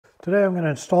Today I'm going to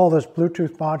install this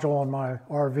Bluetooth module on my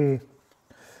RV.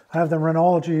 I have the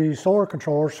Renogy solar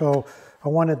controller, so I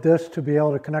wanted this to be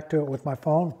able to connect to it with my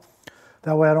phone.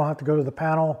 That way I don't have to go to the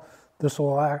panel. This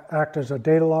will act as a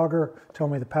data logger, tell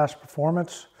me the past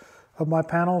performance of my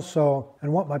panels,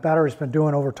 and what my battery's been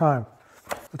doing over time.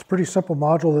 It's a pretty simple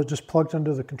module that just plugs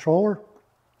into the controller.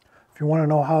 If you want to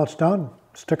know how it's done,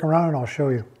 stick around and I'll show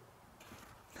you.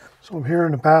 So I'm here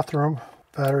in the bathroom.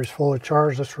 Battery's fully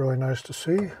charged. That's really nice to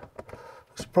see.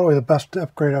 It's probably the best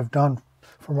upgrade I've done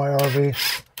for my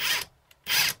RV.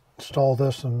 Install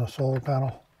this in the solar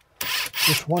panel.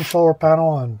 Just one solar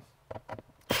panel and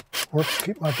works to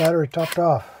keep my battery topped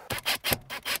off.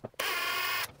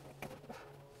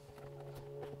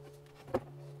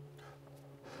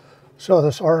 So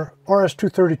this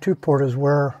RS-232 port is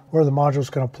where the module is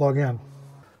going to plug in.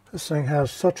 This thing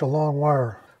has such a long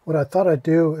wire. What I thought I'd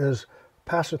do is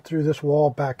pass it through this wall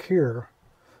back here.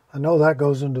 I know that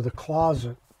goes into the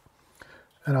closet.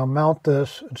 And I'll mount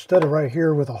this instead of right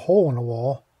here with a hole in the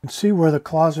wall. You can see where the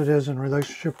closet is in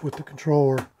relationship with the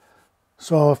controller.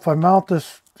 So if I mount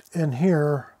this in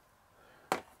here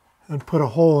and put a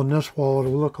hole in this wall,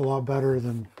 it'll look a lot better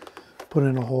than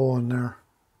putting a hole in there.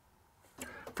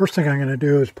 First thing I'm going to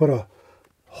do is put a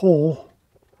hole.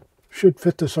 Should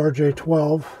fit this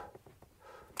RJ12.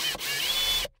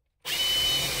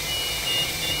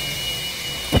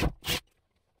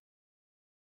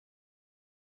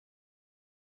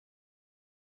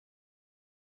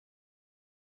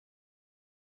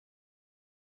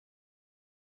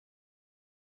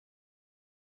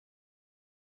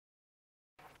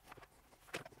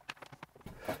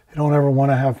 You don't ever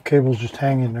want to have cables just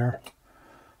hanging there.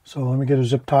 So let me get a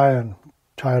zip tie and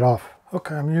tie it off.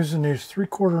 Okay, I'm using these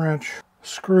 3/4 inch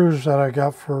screws that I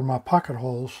got for my pocket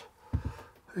holes.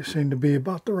 They seem to be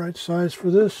about the right size for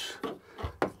this.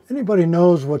 Anybody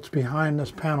knows what's behind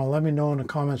this panel, let me know in the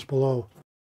comments below.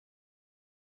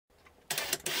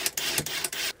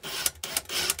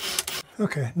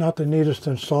 Okay, not the neatest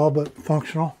to install, but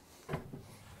functional.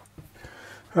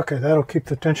 Okay, that'll keep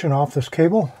the tension off this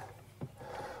cable.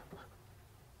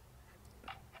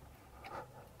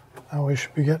 Now we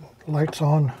should be getting lights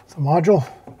on the module.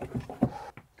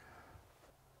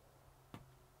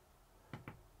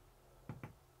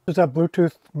 What does that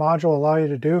Bluetooth module allow you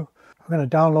to do? I'm going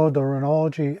to download the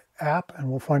Renogy app and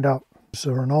we'll find out. It's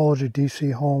the Renogy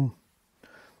DC Home.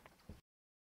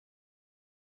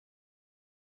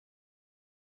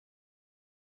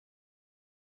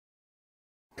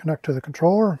 Connect to the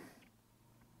controller.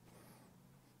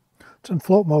 It's in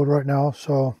float mode right now,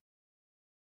 so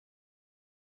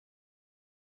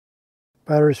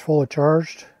battery's fully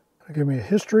charged. It'll give me a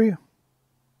history.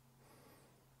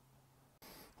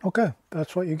 Okay,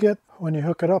 that's what you get when you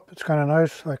hook it up. It's kind of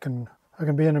nice. I can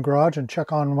be in the garage and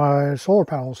check on my solar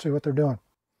panels, see what they're doing.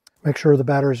 Make sure the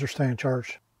batteries are staying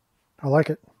charged. I like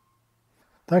it.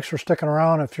 Thanks for sticking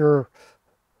around. If you're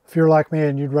like me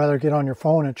and you'd rather get on your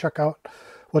phone and check out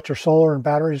what your solar and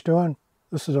battery's doing,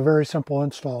 this is a very simple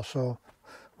install, so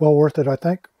well worth it, I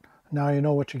think. Now you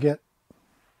know what you get.